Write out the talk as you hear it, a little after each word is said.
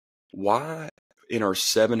Why in our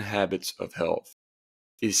 7 habits of health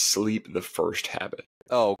is sleep the first habit?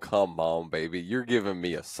 Oh, come on, baby. You're giving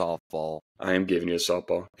me a softball. I am giving you a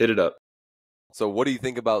softball. Hit it up. So what do you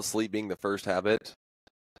think about sleep being the first habit?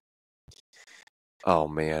 Oh,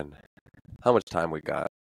 man. How much time we got?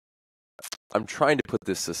 I'm trying to put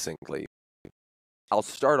this succinctly. I'll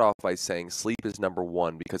start off by saying sleep is number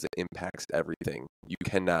one because it impacts everything. You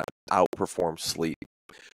cannot outperform sleep.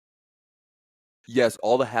 Yes,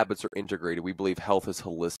 all the habits are integrated. We believe health is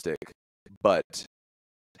holistic, but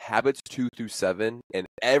habits 2 through 7 and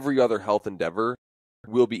every other health endeavor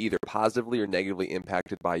will be either positively or negatively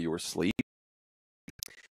impacted by your sleep.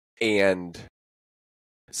 And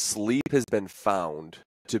sleep has been found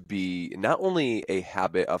to be not only a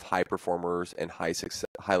habit of high performers and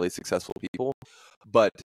highly successful people,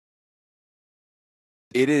 but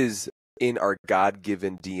it is in our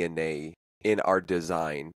God-given DNA, in our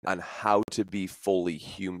design on how to be fully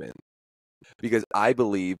human. Because I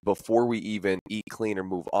believe before we even eat clean or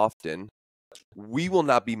move often, we will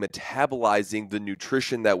not be metabolizing the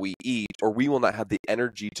nutrition that we eat, or we will not have the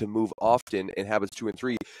energy to move often in habits 2 and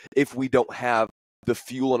 3 if we don't have the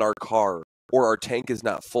fuel in our car or our tank is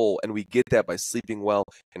not full, and we get that by sleeping well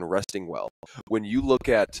and resting well. When you look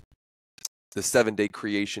at the 7-day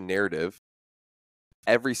creation narrative,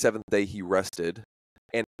 every 7th day he rested,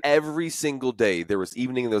 and every single day there was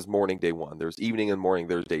evening and there was morning, day 1. There was evening and morning,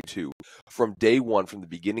 there's day 2. From day 1, from the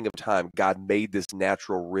beginning of time, God made this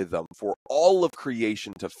natural rhythm for all of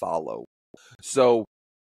creation to follow. So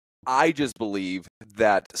I just believe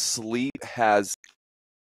that sleep has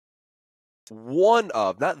one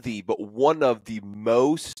of the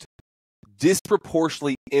most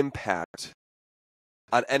disproportionately impact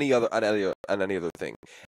on any other thing.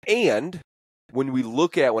 And when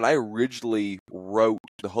I originally wrote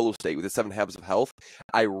the Holo State with the 7 habits of health,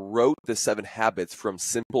 I wrote the 7 habits from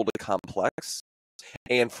simple to complex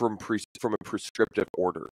and from a prescriptive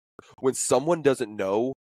order. When someone doesn't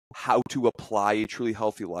know how to apply a truly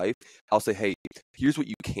healthy life, I'll say, hey, here's what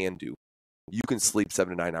you can do. You can sleep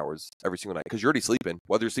 7 to 9 hours every single night because you're already sleeping.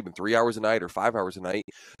 Whether you're sleeping 3 hours a night or 5 hours a night,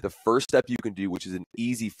 the first step you can do, which is an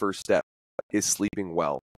easy first step, is sleeping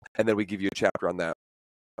well. And then we give you a chapter on that.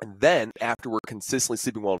 And then after we're consistently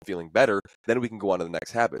sleeping well and feeling better, then we can go on to the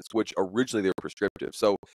next habits, which originally they were prescriptive.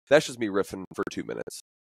 So that's just me riffing for 2 minutes.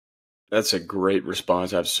 That's a great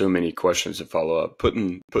response. I have so many questions to follow up.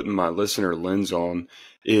 Putting my listener lens on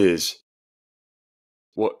is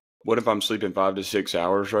what if I'm sleeping 5 to 6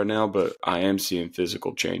 hours right now, but I am seeing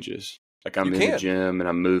physical changes? Like I'm in the gym and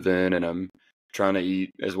I'm moving and I'm trying to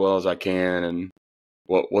eat as well as I can. And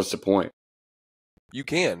what's the point? You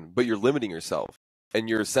can, but you're limiting yourself. And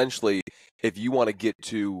you're essentially, if you want to get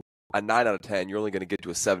to a 9 out of 10, you're only going to get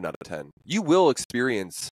to a 7 out of 10. You will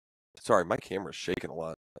experience, sorry, my camera's shaking a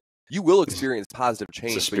lot. You will experience positive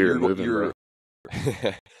change. It's a spirit moving, bro.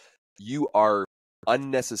 You are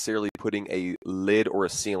unnecessarily putting a lid or a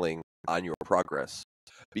ceiling on your progress,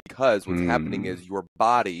 because what's happening is your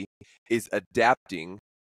body is adapting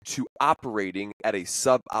to operating at a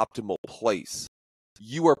suboptimal place.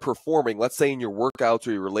 You are performing, let's say in your workouts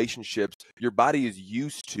or your relationships, your body is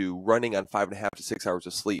used to running on 5.5 to 6 hours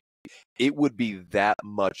of sleep. It would be that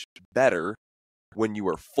much better when you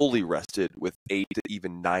are fully rested with 8 to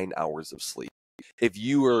even 9 hours of sleep. If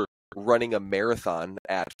you are running a marathon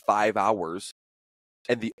at 5 hours,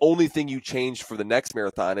 and the only thing you change for the next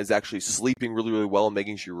marathon is actually sleeping really, really well and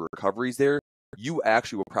making sure your recovery's there, you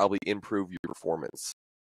actually will probably improve your performance,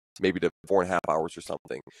 maybe to 4.5 hours or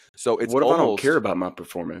something. So it's what if I don't care about my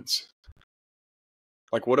performance?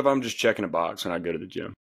 Like, what if I'm just checking a box when I go to the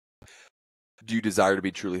gym? Do you desire to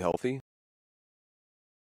be truly healthy?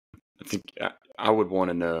 I think I would want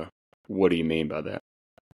to know, what do you mean by that?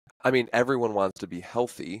 I mean, everyone wants to be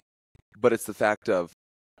healthy, but it's the fact of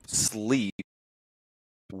sleep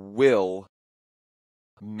will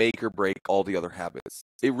make or break all the other habits.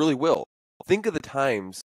 It really will. Think of the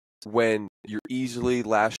times when you're easily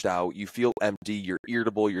lashed out, you feel empty, you're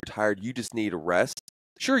irritable, you're tired, you just need a rest.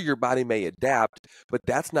 Sure, your body may adapt, but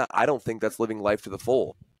I don't think that's living life to the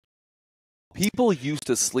full. People used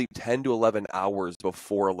to sleep 10 to 11 hours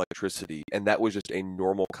before electricity, and that was just a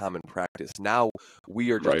normal common practice. Now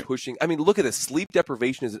we are just pushing. I mean, look at this. Sleep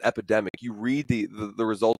deprivation is an epidemic. You read the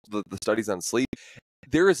results, the studies on sleep.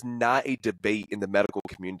 There is not a debate in the medical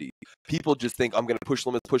community. People just think, I'm going to push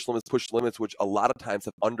limits, which a lot of times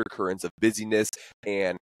have undercurrents of busyness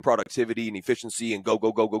and productivity and efficiency and go.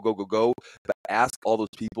 But ask all those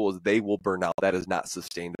people, as they will burn out. That is not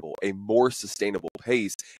sustainable. A more sustainable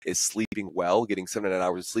pace is sleeping well, getting 7 to 9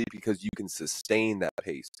 hours of sleep, because you can sustain that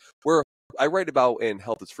pace. Where I write about in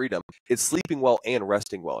Health is Freedom, it's sleeping well and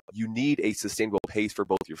resting well. You need a sustainable pace for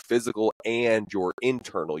both your physical and your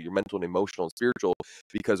internal, your mental and emotional and spiritual,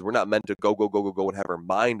 because we're not meant to go and have our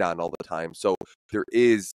mind on all the time. So there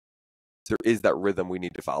is that rhythm we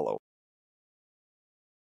need to follow.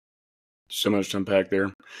 So much to unpack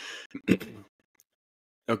there.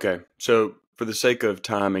 Okay, so for the sake of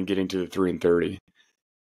time and getting to the 3 and 30,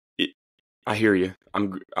 I hear you.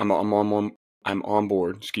 I'm on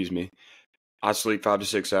board. Excuse me. I sleep 5 to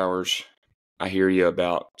 6 hours. I hear you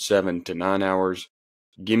about 7 to 9 hours.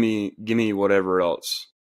 Give me whatever else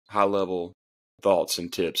high level thoughts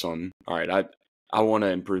and tips on. All right, I want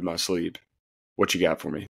to improve my sleep. What you got for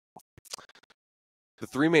me? The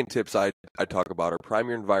three main tips I talk about are prime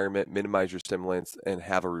your environment, minimize your stimulants, and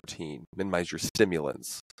have a routine. Minimize your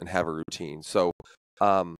stimulants and have a routine. So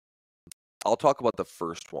I'll talk about the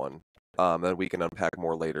first one, then we can unpack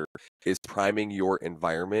more later, is priming your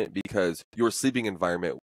environment, because your sleeping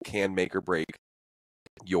environment can make or break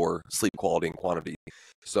your sleep quality and quantity.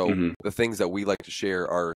 So the things that we like to share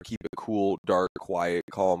are keep it cool, dark, quiet,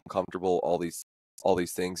 calm, comfortable, all these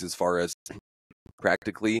things. As far as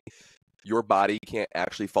practically, your body can't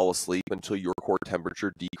actually fall asleep until your core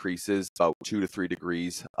temperature decreases about 2 to 3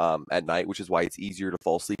 degrees at night, which is why it's easier to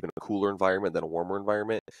fall asleep in a cooler environment than a warmer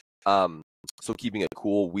environment. So keeping it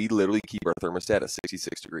cool, we literally keep our thermostat at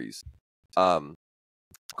 66 degrees. Call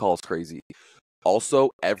us crazy.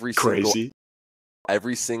 Also, every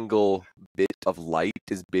single bit of light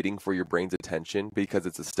is bidding for your brain's attention because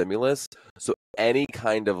it's a stimulus. So any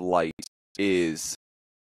kind of light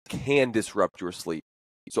can disrupt your sleep.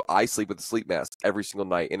 So I sleep with a sleep mask every single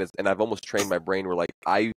night, and I've almost trained my brain where, like,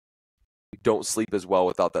 I don't sleep as well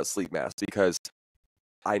without that sleep mask because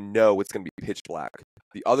I know it's going to be pitch black.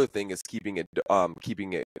 The other thing is keeping it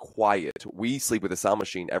quiet. We sleep with a sound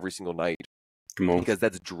machine every single night because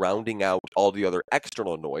that's drowning out all the other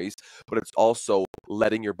external noise, but it's also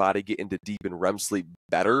letting your body get into deep and REM sleep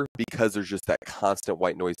better because there's just that constant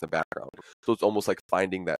white noise in the background. So it's almost like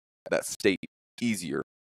finding that state easier.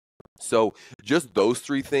 So just those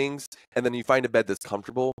three things, and then you find a bed that's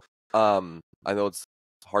comfortable. I know it's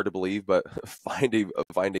hard to believe, but find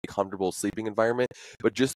a comfortable sleeping environment.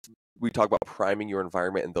 But just, we talk about priming your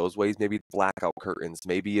environment in those ways. Maybe it's blackout curtains,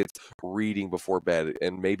 maybe it's reading before bed,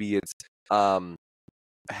 and maybe it's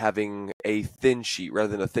having a thin sheet rather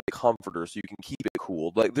than a thick comforter so you can keep it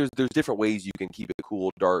cool. Like there's different ways you can keep it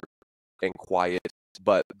cool, dark, and quiet.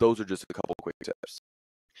 But those are just a couple quick tips.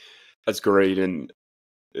 That's great. And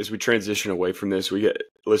as we transition away from this, we get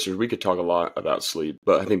listeners, we could talk a lot about sleep,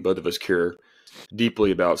 but I think both of us care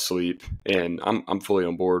deeply about sleep, and I'm fully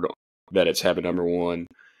on board that it's habit number one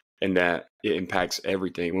and that it impacts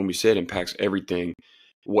everything. When we say it impacts everything,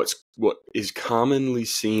 what is commonly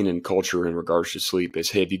seen in culture in regards to sleep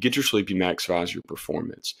is, hey, if you get your sleep, you maximize your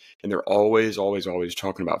performance. And they're always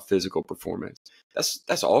talking about physical performance.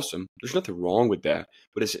 That's awesome. There's nothing wrong with that,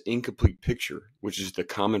 but it's an incomplete picture, which is the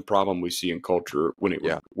common problem we see in culture when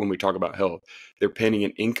we talk about health. They're painting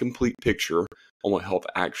an incomplete picture on what health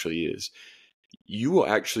actually is. You will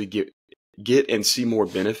actually get and see more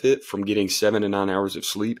benefit from getting 7 to 9 hours of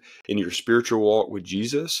sleep in your spiritual walk with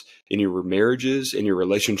Jesus, in your marriages, in your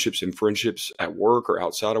relationships and friendships at work or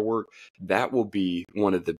outside of work. That will be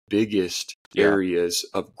one of the biggest areas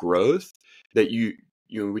of growth that you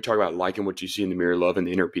we talk about liking what you see in the mirror, love and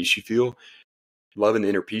the inner peace you feel. Love and the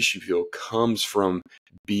inner peace you feel comes from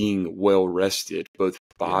being well rested, both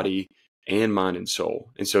body and mind and soul.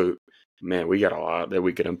 And so, man, we got a lot that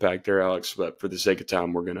we could unpack there, Alex, but for the sake of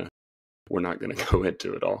time, we're not going to go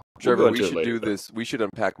into it all. Trevor, we should do this. We should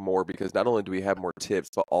unpack more, because not only do we have more tips,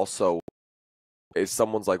 but also if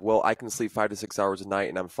someone's like, well, I can sleep 5 to 6 hours a night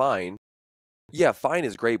and I'm fine. Yeah, fine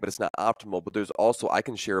is great, but it's not optimal. But there's also, I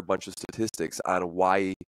can share a bunch of statistics on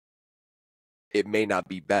why it may not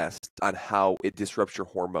be best, on how it disrupts your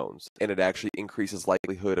hormones, and it actually increases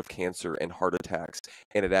likelihood of cancer and heart attacks,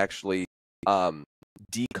 and it actually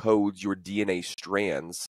decodes your DNA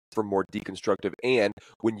strands for more deconstructive. And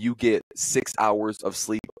when you get 6 hours of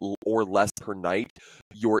sleep or less per night,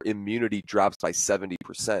 your immunity drops by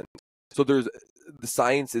 70%. So the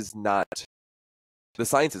science is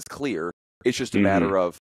clear. It's just a matter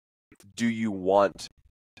of, do you want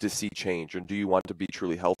to see change, and do you want to be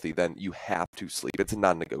truly healthy? Then you have to sleep. It's a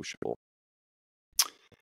non-negotiable.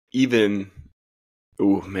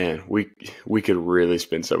 Oh man, we could really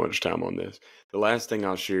spend so much time on this. The last thing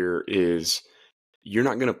I'll share is, you're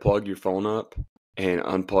not going to plug your phone up and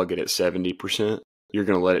unplug it at 70%. You're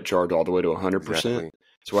going to let it charge all the way to 100%. Exactly.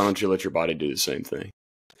 So why don't you let your body do the same thing?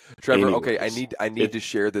 Trevor, okay, Anyways, I need to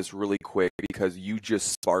share this really quick because you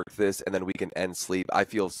just sparked this, and then we can end sleep. I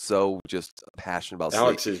feel so just passionate about sleep.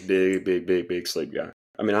 Alex is big sleep guy.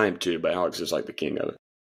 I mean, I am too, but Alex is like the king of it.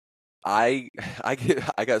 I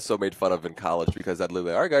I got so made fun of in college because I'd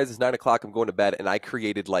literally, all right, guys, it's 9 o'clock. I'm going to bed, and I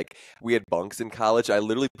created like we had bunks in college. I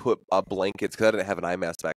literally put blankets because I didn't have an eye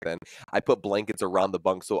mask back then. I put blankets around the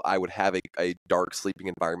bunk so I would have a dark sleeping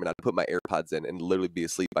environment. I'd put my AirPods in and literally be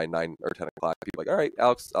asleep by 9 or 10 o'clock. People like, all right,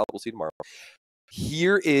 Alex, we'll see you tomorrow.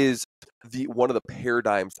 Here is one of the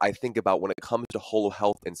paradigms I think about when it comes to whole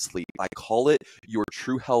health and sleep. I call it your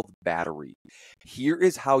true health battery. Here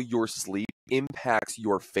is how your sleep impacts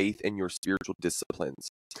your faith and your spiritual disciplines.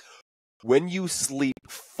 When you sleep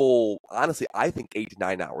full, honestly, I think 8 to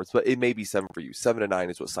 9 hours, but it may be 7 for you. 7 to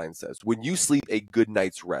 9 is what science says. When you sleep a good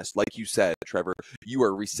night's rest, like you said, Trevor, you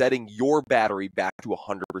are resetting your battery back to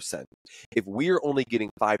 100%. If we are only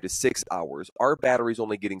getting 5 to 6 hours, our battery is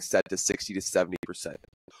only getting set to 60 to 70%.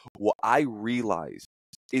 What I realized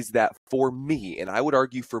is that for me, and I would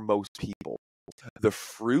argue for most people, the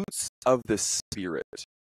fruits of the Spirit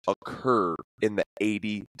occur in the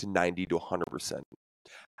 80 to 90 to 100%.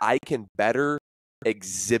 I can better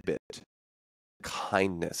exhibit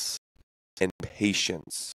kindness and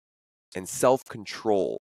patience and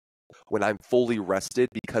self-control when I'm fully rested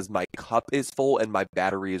because my cup is full and my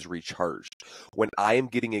battery is recharged. When I am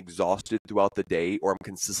getting exhausted throughout the day or I'm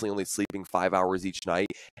consistently only sleeping 5 hours each night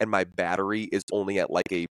and my battery is only at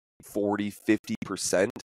like a 40, 50%,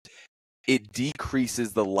 it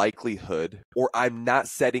decreases the likelihood or I'm not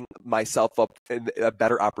setting myself up in a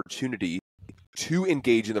better opportunity to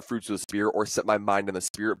engage in the fruits of the Spirit or set my mind on the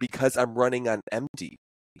Spirit because I'm running on empty.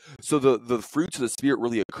 So the fruits of the Spirit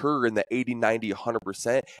really occur in the 80, 90,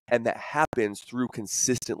 100%, and that happens through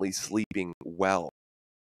consistently sleeping well.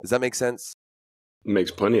 Does that make sense? It makes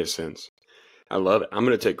plenty of sense. I love it. I'm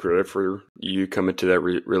going to take credit for you coming to that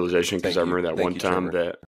realization because I remember that one time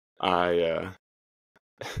that I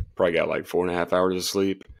probably got like 4.5 hours of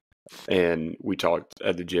sleep, and we talked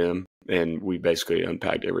at the gym, and we basically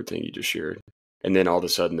unpacked everything you just shared. And then all of a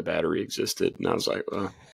sudden, the battery existed, and I was like,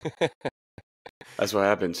 well, that's what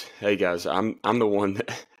happens. Hey guys, I'm the one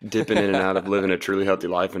that dipping in and out of living a truly healthy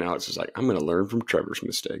life, and Alex is like, I'm going to learn from Trevor's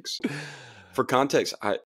mistakes. For context,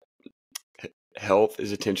 health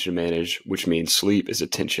is attention to manage, which means sleep is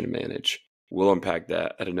attention to manage. We'll unpack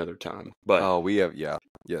that at another time. But we have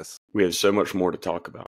so much more to talk about.